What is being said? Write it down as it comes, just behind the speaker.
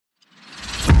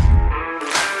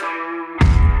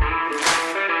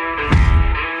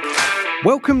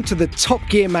Welcome to the Top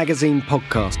Gear Magazine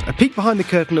podcast, a peek behind the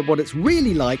curtain at what it's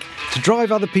really like to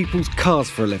drive other people's cars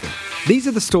for a living. These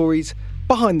are the stories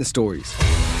behind the stories.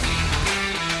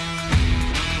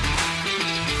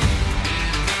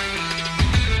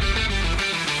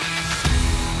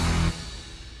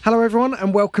 Hello everyone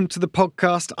and welcome to the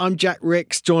podcast. I'm Jack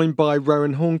Ricks, joined by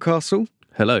Rowan Horncastle.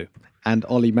 Hello. And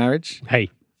Ollie Marriage. Hey.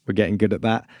 We're getting good at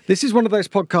that. This is one of those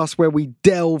podcasts where we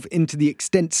delve into the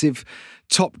extensive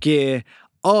Top Gear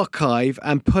archive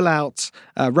and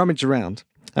rummage around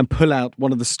and pull out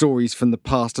one of the stories from the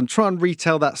past and try and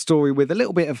retell that story with a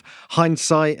little bit of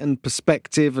hindsight and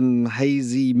perspective and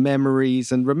hazy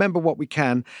memories and remember what we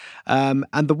can. And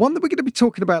the one that we're going to be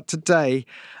talking about today,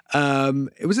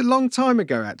 it was a long time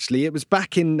ago, actually. It was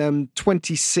back in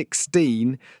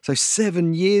 2016, so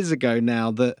 7 years ago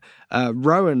now, that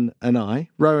Rowan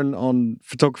on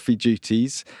photography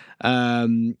duties,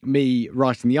 me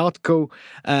writing the article,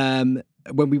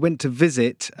 when we went to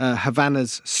visit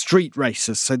Havana's street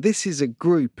racers. So this is a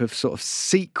group of sort of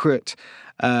secret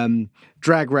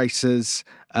drag racers,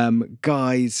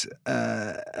 guys,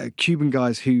 Cuban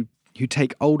guys who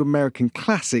take old American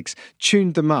classics,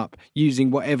 tuned them up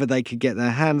using whatever they could get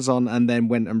their hands on, and then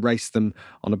went and raced them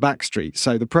on a back street.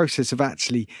 So the process of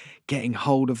actually getting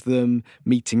hold of them,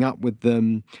 meeting up with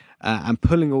them, and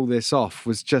pulling all this off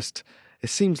was just... It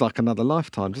seems like another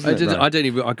lifetime, doesn't it? I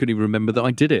couldn't even remember that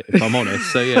I did it, if I'm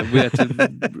honest. So yeah, we had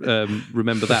to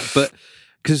remember that. But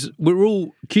because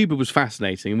Cuba was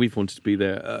fascinating, and we've wanted to be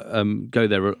there, go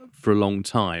there for a long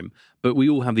time. But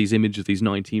we all have these images of these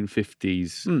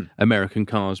 1950s American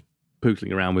cars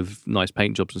pootling around with nice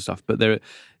paint jobs and stuff. But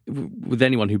with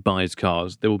anyone who buys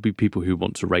cars, there will be people who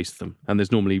want to race them. And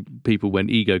there's normally people, when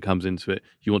ego comes into it,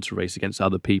 you want to race against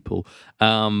other people.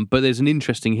 But there's an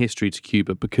interesting history to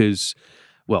Cuba because,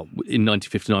 well, in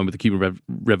 1959 with the Cuban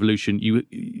Revolution,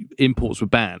 imports were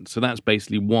banned. So that's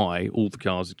basically why all the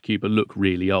cars in Cuba look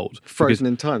really old. Frozen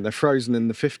in time. They're frozen in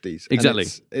the 50s. Exactly.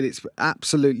 And it's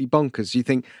absolutely bonkers. You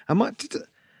think,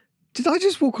 did I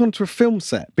just walk onto a film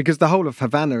set? Because the whole of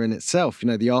Havana in itself,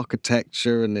 the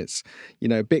architecture, and it's,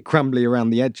 a bit crumbly around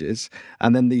the edges,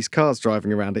 and then these cars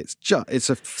driving around, it's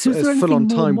a full-on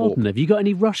time warp. Have you got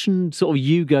any Russian sort of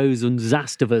Yugos and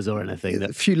Zastovas or anything?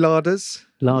 A few Ladas.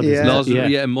 Yeah,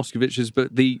 and Moscoviches,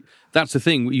 but that's the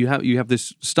thing. You have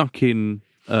this stuck in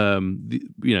the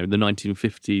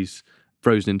 1950s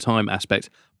frozen in time aspect,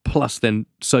 plus then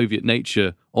Soviet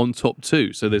nature on top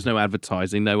too. So there's no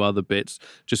advertising, no other bits,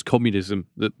 just communism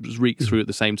that reeks through at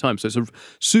the same time. So it's a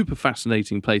super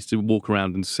fascinating place to walk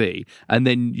around and see. And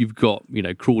then you've got,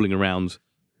 crawling around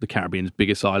the Caribbean's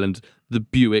biggest island, the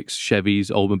Buicks, Chevys,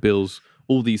 Oldsmobiles,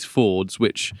 all these Fords,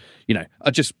 which,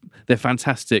 they're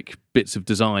fantastic bits of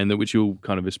design which you all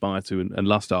kind of aspire to and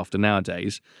lust after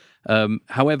nowadays.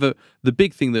 However, the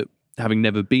big thing that, having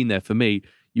never been there for me,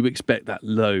 you expect that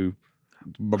low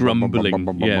grumbling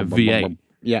V8.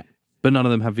 Yeah. But none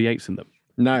of them have V8s in them.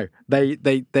 No,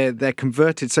 they're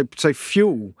converted. So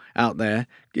fuel out there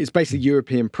is basically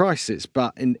European prices,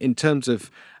 but in terms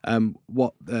of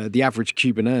what the average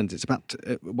Cuban earns, it's about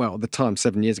at the time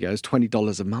 7 years ago, it was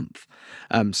 $20 a month.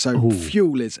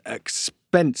 Fuel is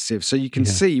expensive. So you can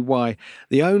see why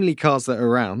the only cars that are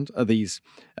around are these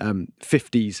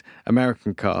 50s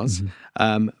American cars.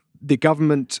 Mm-hmm. The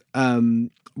government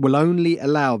will only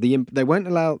allow they won't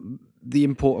allow the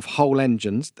import of whole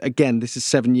engines. Again, this is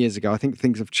 7 years ago. I think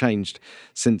things have changed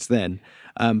since then.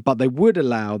 But they would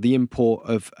allow the import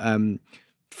of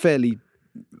fairly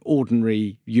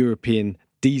ordinary European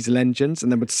diesel engines,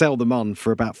 and they would sell them on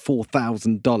for about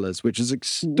 $4,000, which is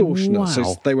extortionate. Wow.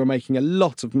 So they were making a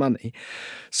lot of money.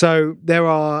 So there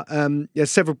are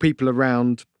several people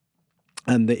around,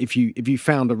 and that if you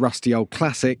found a rusty old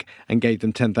classic and gave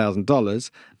them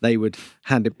 $10,000, they would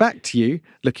hand it back to you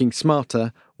looking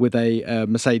smarter with a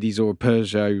Mercedes or a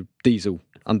Peugeot diesel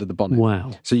under the bonnet.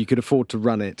 Wow. So you could afford to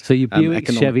run it. So your Buicks,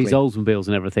 economically. Chevys, Oldsmobiles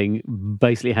and everything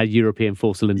basically had European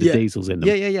four-cylinder diesels in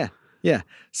them. Yeah.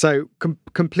 So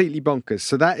completely bonkers.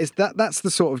 So that's the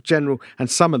sort of general,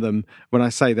 and some of them, when I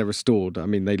say they're restored, I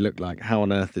mean, they look like, how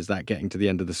on earth is that getting to the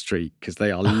end of the street? Because they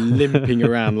are limping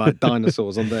around like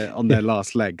dinosaurs on their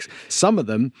last legs. Some of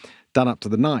them done up to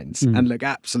the nines and look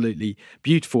absolutely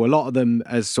beautiful. A lot of them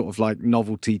as sort of like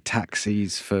novelty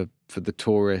taxis for the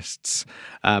tourists.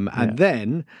 And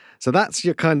then, so that's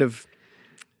your kind of,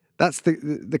 that's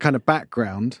the kind of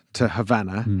background to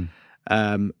Havana.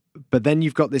 But then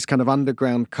you've got this kind of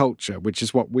underground culture, which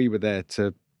is what we were there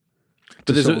to.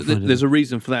 But there's a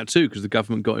reason for that too, because the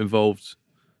government got involved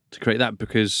to create that.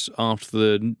 Because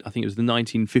after I think it was the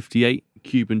 1958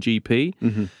 Cuban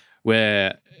GP,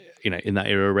 where in that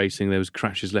era of racing, there was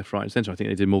crashes left, right, and centre. I think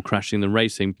they did more crashing than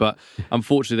racing, but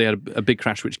unfortunately, they had a big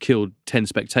crash which killed 10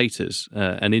 spectators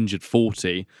and injured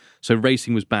 40. So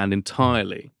racing was banned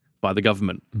entirely by the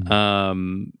government.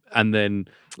 And then,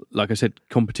 like I said,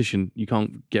 competition, you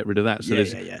can't get rid of that. So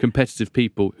there's competitive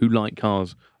people who like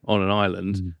cars on an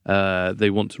island. They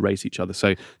want to race each other.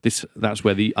 So that's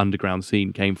where the underground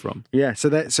scene came from. Yeah, so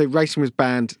racing was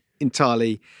banned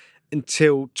entirely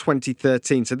until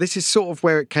 2013. So this is sort of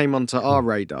where it came onto our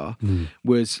radar.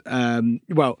 Was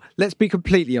well, let's be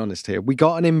completely honest here. We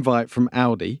got an invite from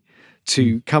Audi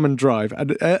to come and drive,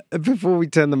 and before we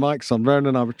turned the mics on, Rowan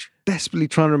and I were desperately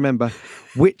trying to remember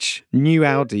which new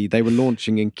Audi they were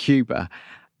launching in Cuba,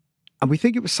 and we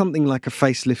think it was something like a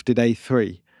facelifted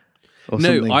A3.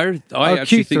 No, I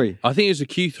actually Q3. I think it was a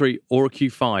Q3 or a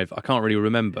Q5. I can't really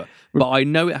remember. But I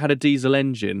know it had a diesel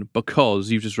engine because,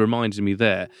 you've just reminded me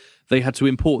there, they had to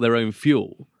import their own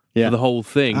fuel for the whole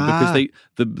thing because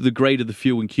the grade of the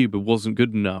fuel in Cuba wasn't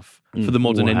good enough for the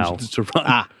modern engines to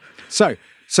run.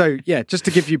 So yeah, just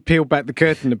to give you peel back the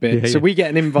curtain a bit. So we get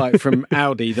an invite from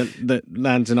Audi that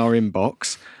lands in our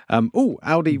inbox.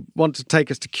 Audi want to take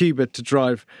us to Cuba to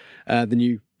drive the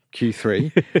new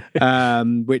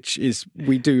Q3, which is,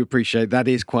 we do appreciate that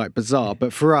is quite bizarre.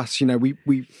 But for us,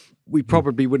 we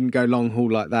probably wouldn't go long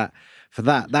haul like that. For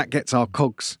that gets our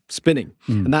cogs spinning.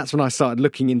 And that's when I started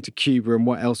looking into Cuba and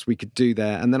what else we could do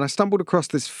there. And then I stumbled across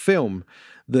this film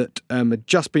that had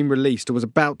just been released or was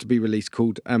about to be released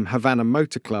called Havana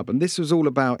Motor Club. And this was all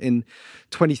about in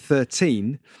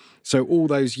 2013. So all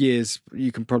those years,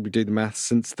 you can probably do the maths,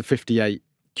 since the 58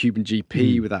 Cuban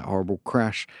GP with that horrible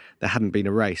crash, there hadn't been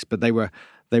a race. But they were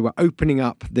opening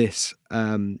up this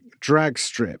drag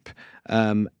strip,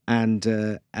 and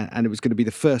it was going to be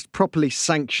the first properly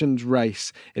sanctioned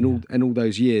race in all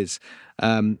those years,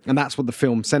 and that's what the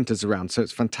film centres around. So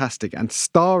it's fantastic. And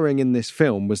starring in this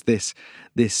film was this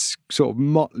sort of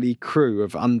motley crew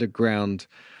of underground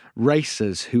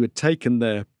racers who had taken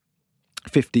their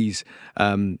 50s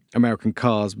American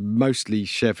cars, mostly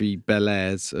Chevy Bel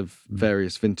Airs of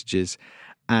various vintages.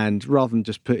 And rather than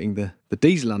just putting the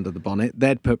diesel under the bonnet,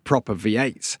 they'd put proper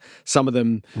V8s. Some of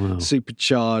them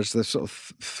supercharged. The sort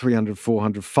of 300,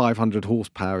 400, 500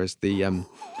 horsepower is the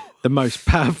most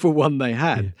powerful one they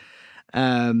had.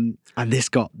 And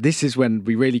this is when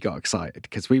we really got excited,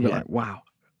 because we were like, wow,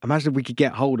 imagine if we could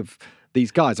get hold of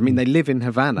these guys. I mean, they live in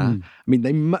Havana. I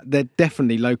mean, they're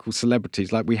definitely local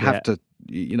celebrities. Like, we have to,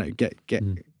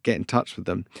 get in touch with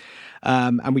them.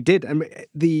 And we did. And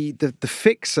the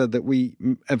fixer that we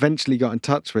eventually got in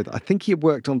touch with, I think he had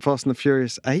worked on Fast and the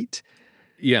Furious 8.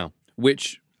 Yeah,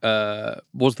 which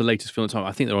was the latest film at the time.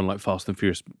 I think they're on like Fast and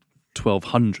Furious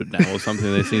 1200 now or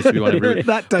something. There seems to be one every week.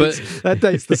 that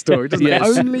dates the story, doesn't it?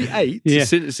 Only 8? Yeah.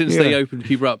 Since they opened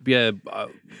Cuba up,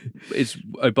 it's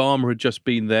Obama had just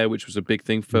been there, which was a big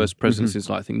thing. First president since,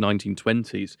 like, I think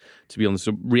 1920s, to be honest.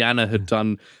 So Rihanna had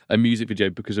done a music video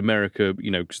because America,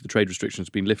 because the trade restrictions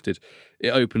had been lifted, it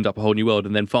opened up a whole new world.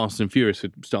 And then Fast and Furious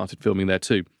had started filming there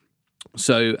too.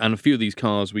 So, and a few of these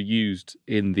cars were used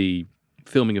in the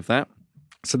filming of that.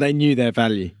 So they knew their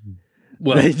value.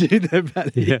 Well, they knew their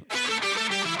value. Yeah.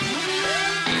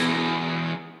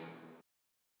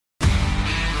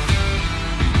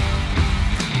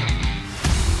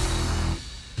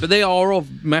 But they are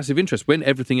of massive interest when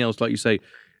everything else, like you say,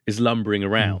 is lumbering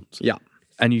around. Yeah.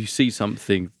 And you see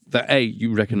something that,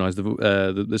 you recognise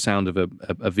the sound of a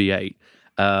V8.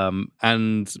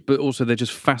 But also they're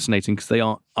just fascinating because they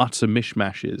are utter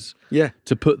mishmashes. Yeah.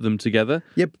 To put them together.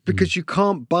 Yeah, because you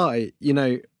can't buy,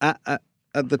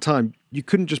 at the time, you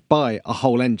couldn't just buy a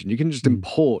whole engine. You couldn't just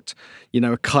import,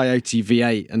 a Coyote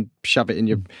V8 and shove it in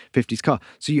your 50s car.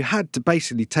 So you had to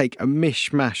basically take a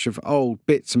mishmash of old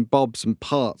bits and bobs and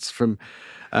parts from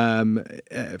other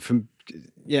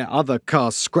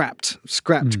cars, scrapped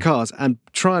cars, and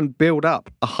try and build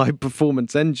up a high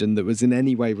performance engine that was in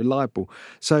any way reliable.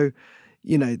 So,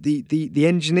 the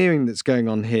engineering that's going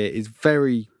on here is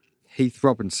very Heath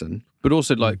Robinson. But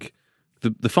also, like,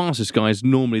 the fastest guy is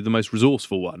normally the most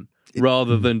resourcul one,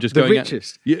 rather than just the going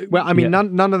richest. Well, I mean,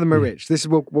 none of them are rich. This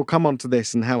we'll come on to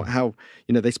this and how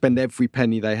they spend every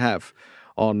penny they have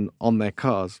on their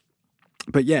cars.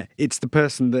 But yeah, it's the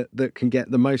person that can get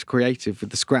the most creative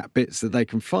with the scrap bits that they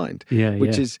can find.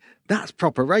 That's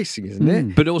proper racing, isn't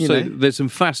it? But also, there's some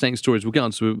fascinating stories. We'll get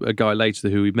on to a guy later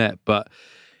who we met, but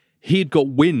he'd got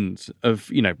wind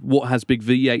of, what has big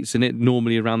V8s in it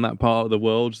normally around that part of the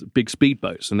world, big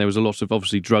speedboats. And there was a lot of,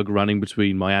 obviously, drug running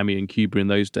between Miami and Cuba in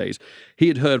those days. He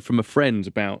had heard from a friend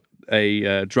about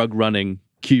a drug running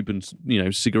Cuban,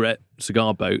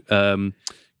 cigar boat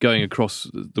going across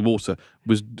the water,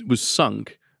 was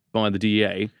sunk by the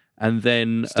DEA, and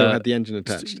then Still had the engine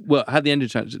attached. Well, had the engine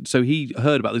attached. So he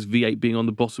heard about this V8 being on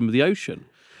the bottom of the ocean.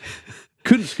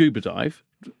 Couldn't scuba dive,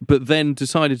 but then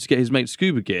decided to get his mate's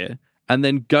scuba gear and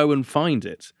then go and find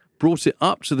it. Brought it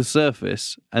up to the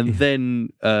surface and then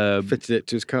Fitted it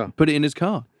to his car. put it in his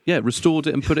car. Yeah, restored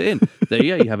it and put it in. There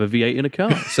you go. You have a V8 in a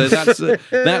car. So that's the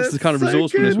kind of so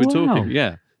resourcefulness good. we're Wow. talking.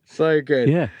 Yeah. So good.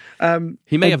 Yeah.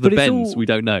 He may have the but it's Benz, all- we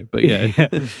don't know, but yeah.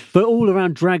 But all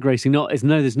around drag racing, there's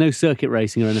no circuit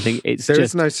racing or anything. It's There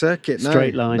just is no circuit, no.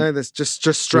 straight line. No, there's just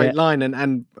straight Yeah. line,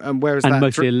 and whereas and that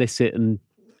mostly illicit and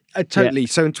totally.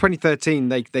 So in 2013,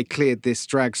 they cleared this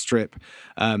drag strip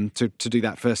to do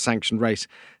that first sanctioned race.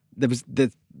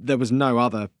 There was no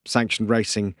other sanctioned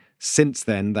racing since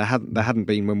then. There hadn't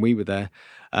been when we were there.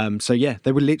 So yeah,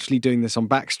 they were literally doing this on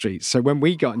back streets. So when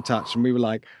we got in touch and we were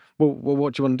like, well,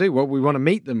 what do you want to do? Well, we want to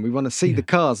meet them. We want to see the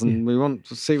cars and we want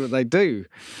to see what they do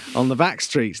on the back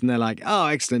streets. And they're like, oh,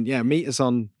 excellent. Yeah, meet us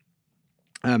on.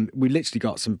 We literally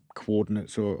got some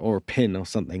coordinates or a pin or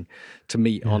something to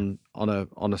meet on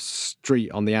a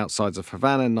street on the outsides of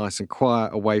Havana, nice and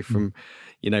quiet, away from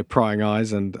prying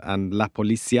eyes and La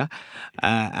Policia,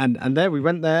 and there we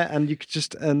went there, and you could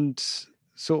just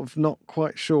sort of not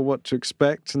quite sure what to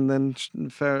expect, and then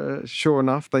sure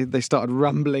enough, they started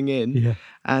rumbling in,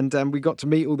 and we got to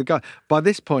meet all the guys. By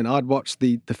this point, I'd watched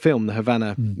the film, the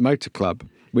Havana Motor Club,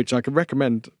 which I could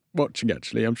recommend watching.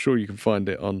 Actually, I'm sure you can find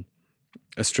it on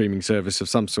a streaming service of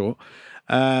some sort.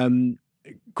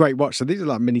 Great watch. So these are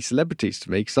like mini celebrities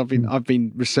to me because I've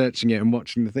been researching it and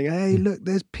watching the thing. Hey, look,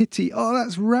 there's Pitty. Oh,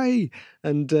 that's Ray.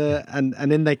 And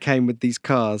then they came with these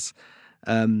cars,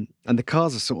 and the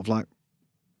cars are sort of like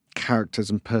characters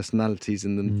and personalities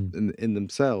in them in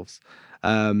themselves.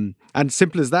 And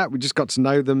simple as that, we just got to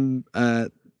know them.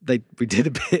 We did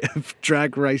a bit of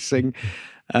drag racing.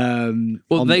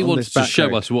 Well, they wanted to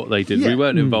show us what they did. Yeah. We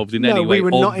weren't involved in any way. We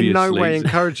were not in no obviously. way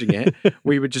encouraging it.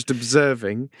 We were just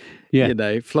observing,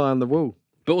 fly on the wall.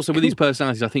 But also with these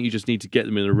personalities, I think you just need to get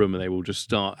them in a room and they will just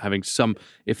start having some,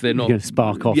 if they're not gonna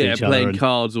spark off each other playing and-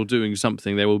 cards or doing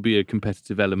something, there will be a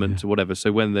competitive element or whatever.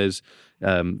 So when there's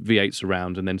V8s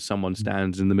around and then someone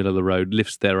stands in the middle of the road,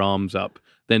 lifts their arms up,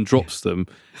 then drops them,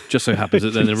 just so happens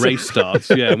that then the race starts.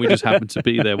 Yeah, and we just happened to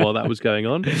be there while that was going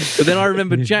on. But then I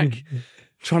remember Jack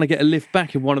trying to get a lift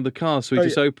back in one of the cars, so he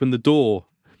just opened the door.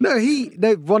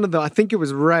 I think it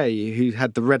was Ray who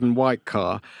had the red and white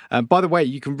car. By the way,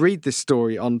 you can read this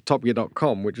story on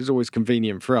topgear.com, which is always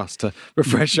convenient for us to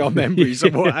refresh our memories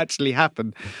of what actually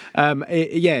happened.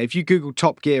 If you Google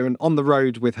Top Gear and On the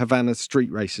Road with Havana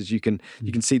street races, you can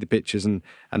see the pictures and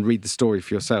read the story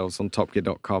for yourselves on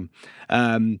topgear.com.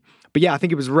 But yeah, I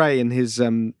think it was Ray and his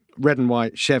red and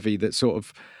white Chevy that sort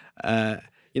of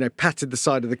patted the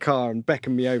side of the car and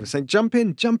beckoned me over, saying, "Jump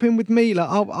in with me." Like,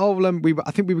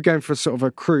 I think we were going for a sort of a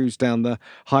cruise down the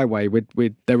highway.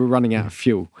 They were running out of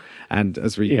fuel, and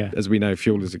as we know,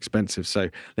 fuel is expensive. So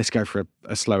let's go for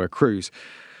a slower cruise.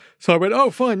 So I went, "Oh,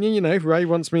 fine." Ray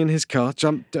wants me in his car.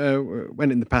 Jumped,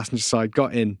 went in the passenger side,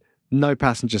 got in, no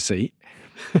passenger seat.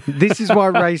 This is why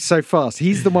Ray's so fast.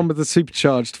 He's the one with the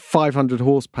supercharged 500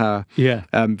 horsepower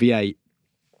V8,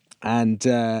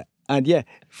 and yeah,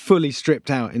 fully stripped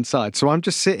out inside. So I'm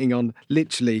just sitting on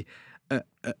literally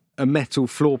a metal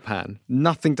floor pan,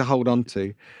 nothing to hold on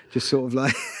to, just sort of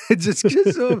like just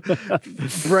sort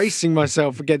of bracing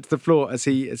myself against the floor as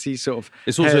he sort of.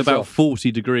 It's also hairs about off.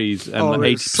 40 degrees and Oh,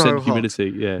 like it's 80% so hot.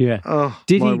 humidity. Yeah. Yeah. Oh,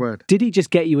 Did my he? word. Did he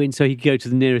just get you in so he could go to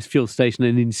the nearest fuel station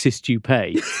and insist you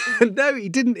pay? No, he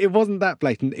didn't. It wasn't that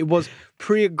blatant. It was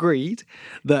pre-agreed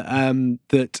that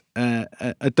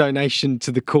a donation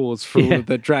to the cause for all of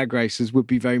the drag racers would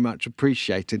be very much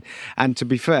appreciated. And to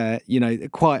be fair,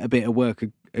 quite a bit of work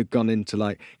had gone into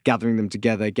like gathering them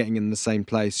together, getting in the same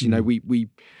place.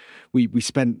 We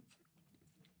spent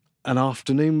an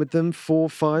afternoon with them, 4,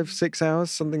 5, 6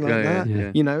 hours, something like that.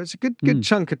 yeah. It's a good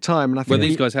chunk of time. And I think Well,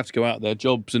 these guys have to go out their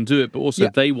jobs and do it, but also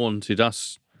they wanted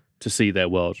us to see their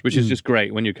world, which is just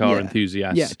great when you're car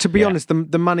enthusiasts. Yeah, to be honest,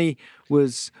 the money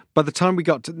was, by the time we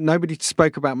got to, nobody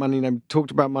spoke about money, nobody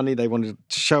talked about money. They wanted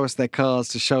to show us their cars,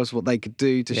 to show us what they could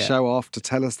do, to show off, to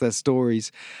tell us their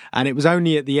stories. And it was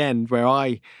only at the end where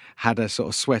I had a sort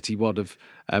of sweaty wad of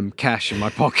cash in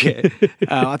my pocket.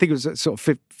 I think it was sort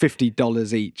of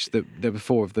 $50 each. There were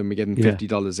 4 of them. We gave them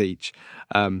 $50 each,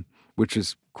 which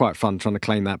was quite fun trying to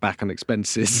claim that back on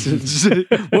expenses.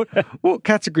 What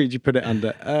category did you put it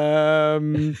under?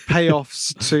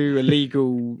 Payoffs to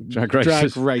illegal drag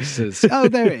racers. Oh,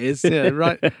 there it is. Yeah,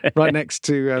 right next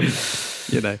to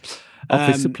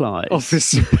Office supplies. Office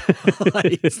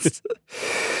supplies.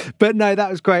 But no, that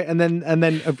was great. And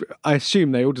then I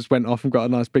assume they all just went off and got a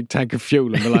nice big tank of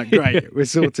fuel, and were like, "Great, we're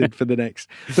sorted for the next."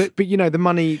 But the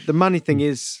money thing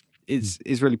is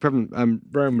really prevalent.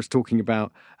 Rowan was talking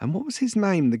about, and what was his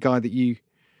name? The guy that you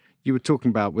were talking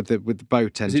about with the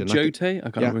boat engine. Is it Jote? I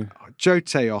can't remember.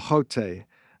 Jote or Jote,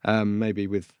 maybe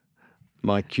with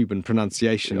my Cuban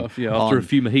pronunciation. After a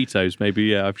few mojitos, maybe.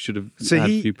 Yeah, I should have had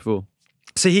a few before.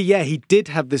 So he did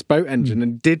have this boat engine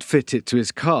and did fit it to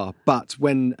his car. But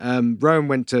when Rowan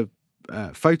went to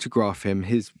photograph him,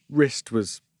 his wrist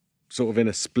was sort of in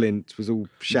a splint, was all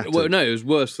shattered. Well, no, it was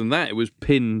worse than that. It was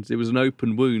pinned. It was an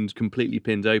open wound, completely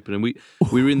pinned open. And we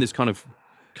were in this kind of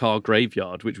car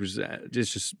graveyard, which was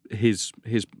just his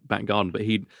back garden. But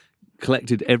he'd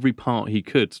collected every part he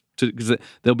could, because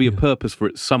there'll be a purpose for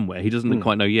it somewhere. He doesn't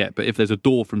quite know yet, but if there's a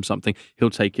door from something,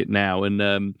 he'll take it now. And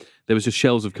there was just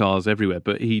shells of cars everywhere.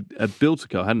 But he had built a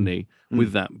car, hadn't he,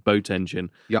 with that boat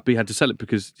engine. Yep. But he had to sell it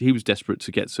because he was desperate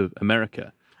to get to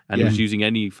America. And he was using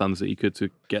any funds that he could to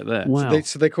get there. Wow.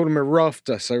 So they call him a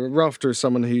rafter. So a rafter is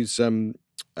someone who's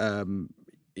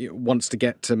wants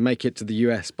to make it to the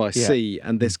US by sea.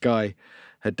 And this guy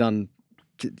had done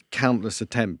countless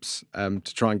attempts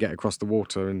to try and get across the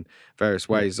water in various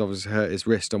ways. Obviously hurt his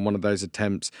wrist on one of those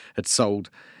attempts, had sold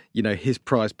his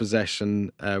prized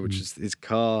possession, which is his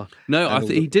car. No,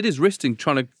 he did his wristing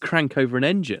trying to crank over an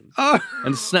engine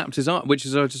and snapped his arm, which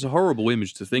is just a horrible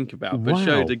image to think about, but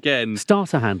showed again.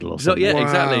 Starter handle or something. Yeah,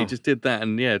 exactly. He just did that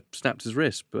and snapped his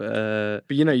wrist. But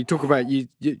you talk about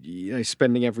you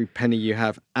spending every penny you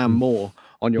have and more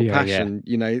on your passion.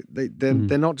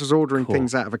 They're not just ordering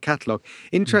things out of a catalogue.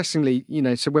 Interestingly,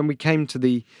 so when we came to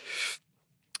the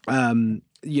when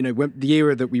the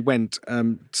era that we went,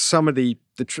 some of the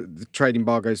trade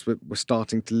embargoes were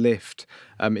starting to lift.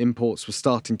 Imports were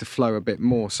starting to flow a bit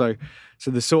more. So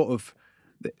the sort of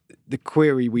the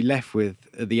query we left with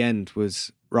at the end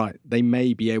was, right, they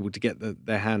may be able to get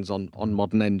their hands on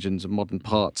modern engines and modern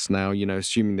parts now,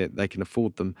 assuming that they can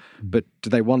afford them. But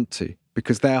do they want to?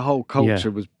 Because their whole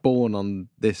culture was born on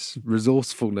this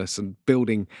resourcefulness and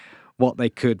building what they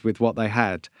could with what they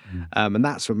had. And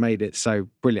that's what made it so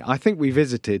brilliant. I think we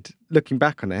visited, looking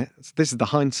back on it, this is the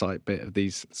hindsight bit of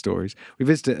these stories, we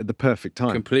visited at the perfect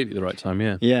time. Completely the right time,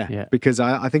 yeah. Yeah. Because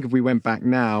I think if we went back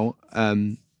now,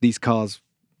 these cars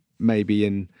may be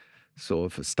in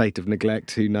sort of a state of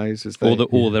neglect, who knows? Or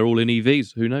they're all in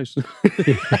EVs, who knows?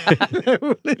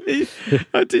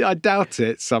 I doubt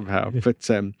it somehow. But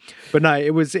no,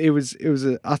 it was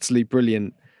an utterly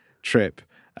brilliant trip.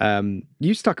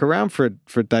 You stuck around for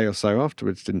a day or so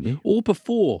afterwards, didn't you? Or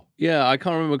before. Yeah, I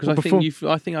can't remember, because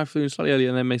I think I flew in slightly earlier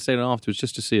and then they stayed on afterwards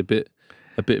just to see a bit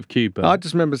of Cuba. I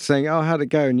just remember saying, "Oh, how'd it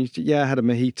go?" And I had a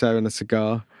mojito and a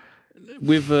cigar.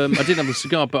 With I didn't have a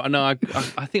cigar, but no, I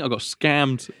think I got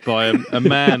scammed by a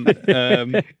man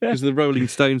because the Rolling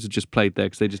Stones had just played there,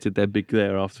 because they just did their big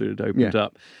there after it opened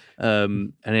up,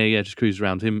 and just cruised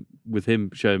around with him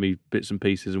showing me bits and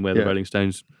pieces and where the Rolling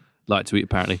Stones like to eat.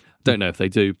 Apparently, don't know if they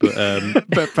do, but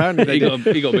but apparently he got a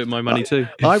bit of my money too.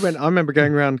 I remember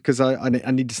going around because I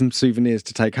needed some souvenirs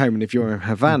to take home, and if you're in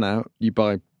Havana, you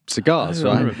buy cigars,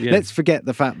 right? Let's forget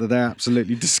the fact that they're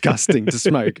absolutely disgusting to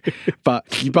smoke,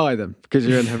 but you buy them because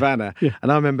you're in Havana. And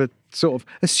I remember sort of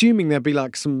assuming there'd be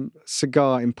like some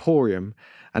cigar emporium,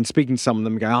 and speaking to some of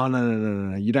them, go, "Oh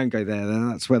no, you don't go there.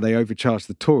 That's where they overcharge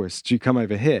the tourists. You come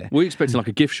over here." We expected like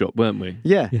a gift shop, weren't we?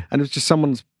 Yeah. And it was just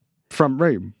someone's front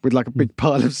room with like a big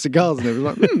pile of cigars, and it was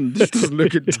like, this doesn't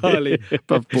look entirely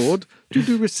above board. Do you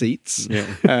do receipts?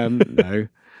 No.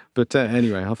 But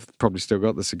anyway, I've probably still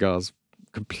got the cigars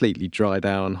completely dried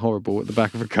out and horrible at the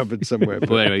back of a cupboard somewhere.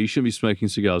 But well, anyway, you shouldn't be smoking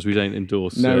cigars. We don't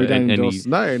endorse. No, we don't endorse.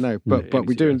 No, but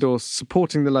we do endorse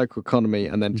supporting the local economy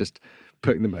and then just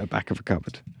putting them at the back of a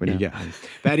cupboard when you get home.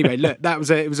 But anyway, look,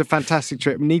 it was a fantastic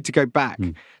trip. We need to go back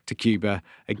to Cuba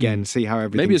again, see how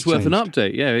everything. Maybe it's worth an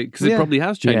update, because it probably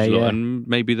has changed a lot, and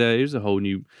maybe there is a whole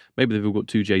new. Maybe they've all got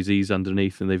two JZs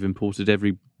underneath, and they've imported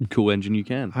every cool engine you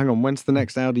can. Hang on, when's the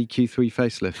next Audi Q3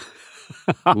 facelift?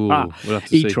 Ooh, we'll have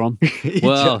to e-tron. See.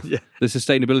 Well, the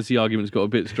sustainability argument's got a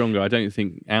bit stronger. I don't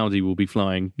think Audi will be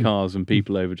flying cars and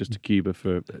people over just to Cuba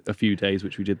for a few days,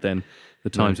 which we did then. The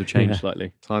times have changed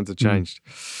slightly. Times have changed.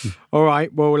 All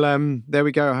right. Well, there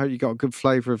we go. I hope you got a good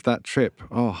flavour of that trip.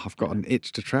 Oh, I've got an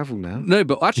itch to travel now. No,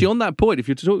 but actually on that point, if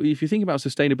you think about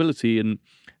sustainability and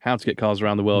how to get cars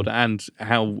around the world and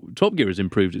how Top Gear has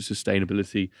improved its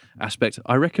sustainability aspect,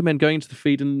 I recommend going to the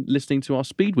feed and listening to our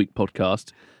Speed Week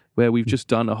podcast, where we've just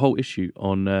done a whole issue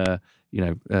on,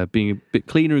 being a bit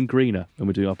cleaner and greener when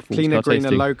we're doing our performance car greener,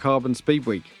 tasting. low carbon Speed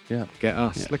Week. Yeah. Get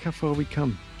us. Look how far we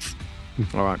come.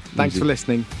 All right. Thanks for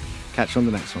listening. Catch you on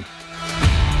the next one.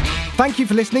 Thank you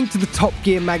for listening to the Top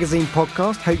Gear Magazine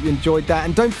podcast. Hope you enjoyed that.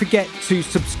 And don't forget to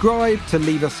subscribe, to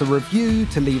leave us a review,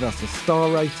 to leave us a star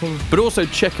rating. But also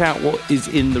check out what is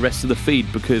in the rest of the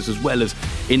feed, because as well as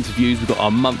interviews, we've got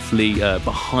our monthly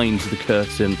behind the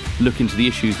curtain look into the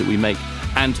issues that we make.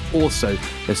 And also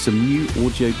there's some new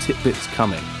audio tidbits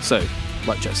coming. So,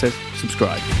 like Jack says,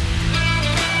 subscribe.